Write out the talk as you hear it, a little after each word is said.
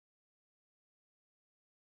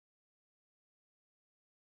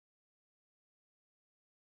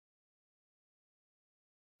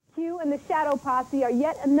Q and the Shadow Posse are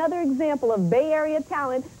yet another example of Bay Area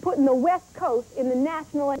talent putting the West Coast in the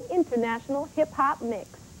national and international hip-hop mix.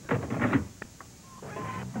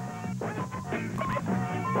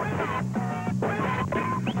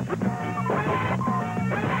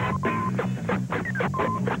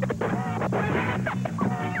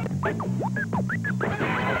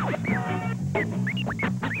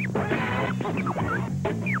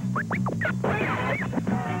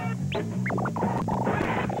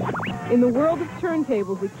 In the world of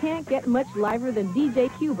turntables, it can't get much liver than DJ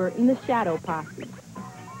Qbert and the Shadow Posse.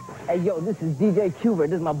 Hey, yo, this is DJ Qbert.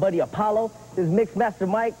 This is my buddy Apollo. This is Mixmaster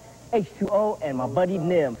Mike, H2O, and my buddy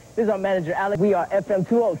Nim. This is our manager, Alex. We are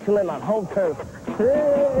FM20, chilling on home turf.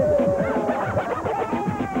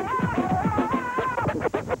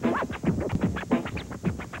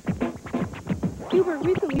 Qbert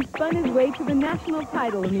recently spun his way to the national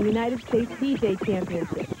title in the United States DJ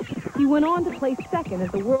Championship. He went on to place second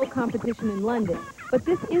at the World Competition in London, but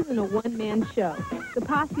this isn't a one-man show. The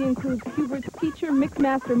posse includes Qbert's teacher,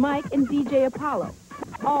 Mixmaster Mike, and DJ Apollo.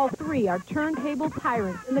 All three are turntable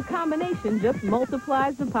tyrants, and the combination just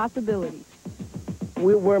multiplies the possibilities.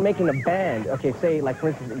 We're making a band. Okay, say, like, for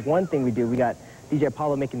instance, one thing we do, we got DJ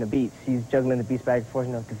Apollo making the beats. He's juggling the beats back and forth,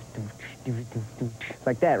 you know,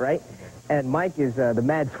 like that, right? And Mike is the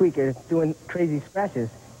mad tweaker doing crazy scratches.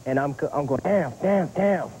 And I'm going, down, down,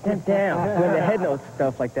 down, down, down, doing the head notes,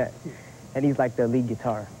 stuff like that. And he's like the lead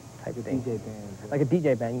guitar type of thing. DJ band. Like a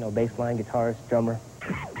DJ band, you know, bass line, guitarist, drummer.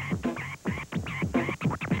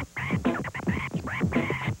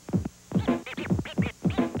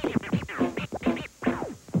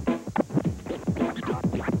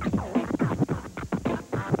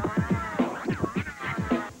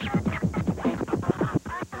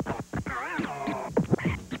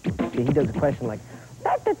 He does a question like,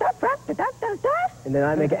 and then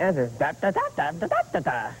I make an answer.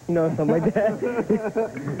 You know, something like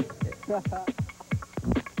that.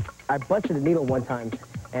 I busted a needle one time,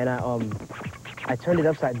 and I turned it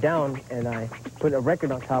upside down, and I put a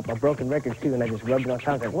record on top, a broken record too, and I just rubbed it on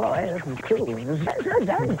top. I was like, whoa, hey, this is cool.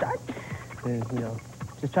 And, you know,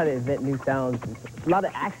 just try to invent new sounds. A lot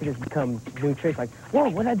of accidents become new tricks, like, whoa,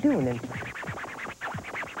 what'd I do? And then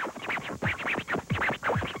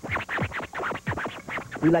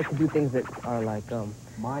we like to do things that are like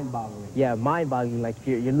mind-boggling. Yeah, mind-boggling. Like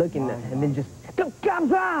you're looking at, and then just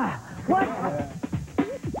what?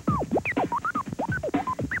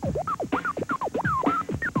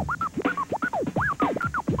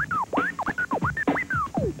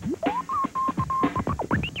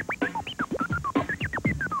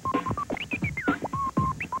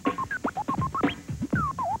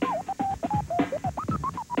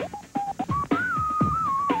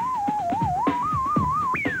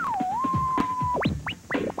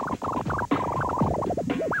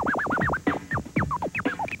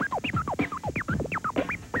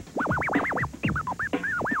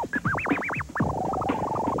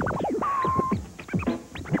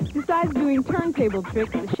 Besides doing turntable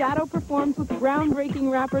tricks, the Shadow performs with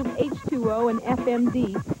groundbreaking rappers H2O and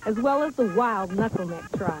FMD, as well as the wild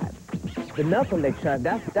Knuckleneck Tribe. The Knuckleneck Tribe,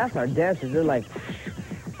 that's our dancers. They're like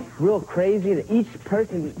real crazy. Each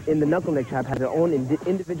person in the Knuckleneck Tribe has their own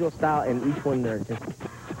individual style, and each one they're just,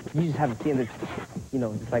 you just have to see them, you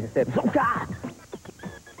know, just like I said.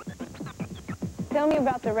 Tell me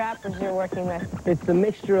about the rappers you're working with. It's a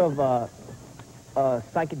mixture of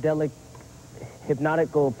psychedelic,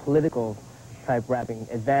 hypnotical, political type rapping,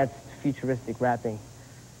 advanced, futuristic rapping.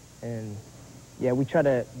 And yeah, we try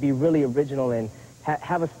to be really original and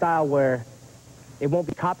have a style where it won't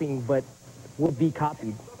be copying, but will be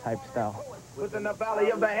copied type style. Within the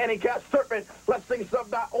valley of the handicapped serpent, blessings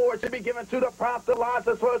of thy origin be given to the prompt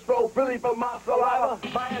Eliza's first flow, freely from my saliva.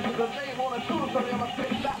 My answer's the name on the truth, so I'm a six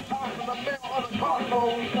that time from the mail of the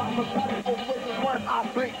cosmos. I'm a valuable witness when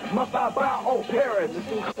I sleep, must I bow, oh parents.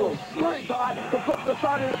 So slay God, the flip the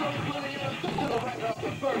side is so really innocent to the record of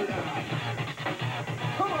the third eye.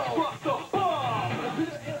 Come on, rock the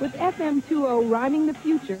with FM20 rhyming the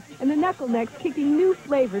future and the Knucklenecks kicking new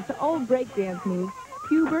flavor to old breakdance moves,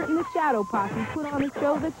 Qbert and the Shadow Posse put on a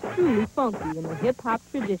show that's truly funky in the hip-hop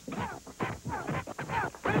tradition.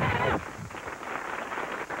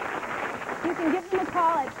 You can give them a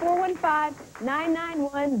call at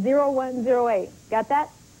 415-991-0108. Got that?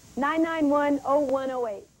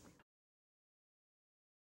 991-0108.